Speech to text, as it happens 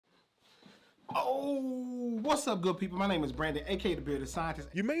Oh, what's up, good people? My name is Brandon, aka the Bearded Scientist.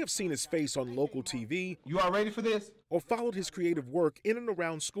 You may have seen his face on local TV You all ready for this? or followed his creative work in and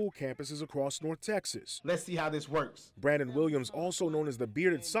around school campuses across North Texas. Let's see how this works. Brandon Williams, also known as the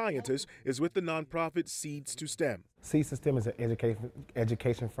Bearded Scientist, is with the nonprofit Seeds to STEM. Seeds to STEM is an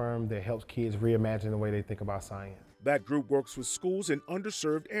education firm that helps kids reimagine the way they think about science. That group works with schools in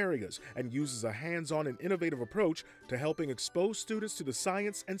underserved areas and uses a hands-on and innovative approach to helping expose students to the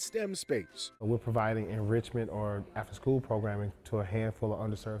science and STEM space. We're providing enrichment or after-school programming to a handful of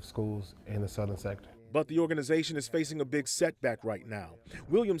underserved schools in the southern sector. But the organization is facing a big setback right now.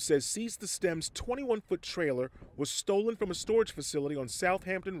 Williams says Seeds to STEM's 21-foot trailer was stolen from a storage facility on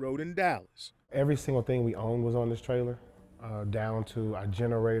Southampton Road in Dallas. Every single thing we owned was on this trailer, down to our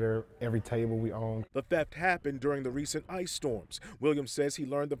generator, every table we owned. The theft happened during the recent ice storms. Williams says he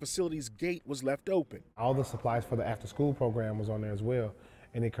learned the facility's gate was left open. All the supplies for the after-school program was on there as well,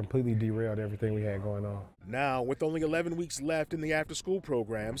 and it completely derailed everything we had going on. Now, with only 11 weeks left in the after-school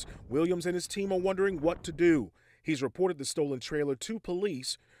programs, Williams and his team are wondering what to do. He's reported the stolen trailer to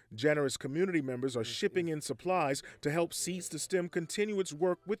police. Generous community members are shipping in supplies to help Seeds to STEM continue its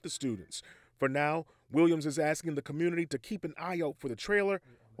work with the students. For now, Williams is asking the community to keep an eye out for the trailer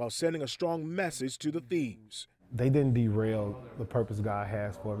while sending a strong message to the thieves. They didn't derail the purpose God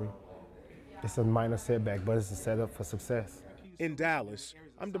has for me. It's a minor setback, but it's a setup for success. In Dallas,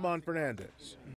 I'm Damon Fernandez.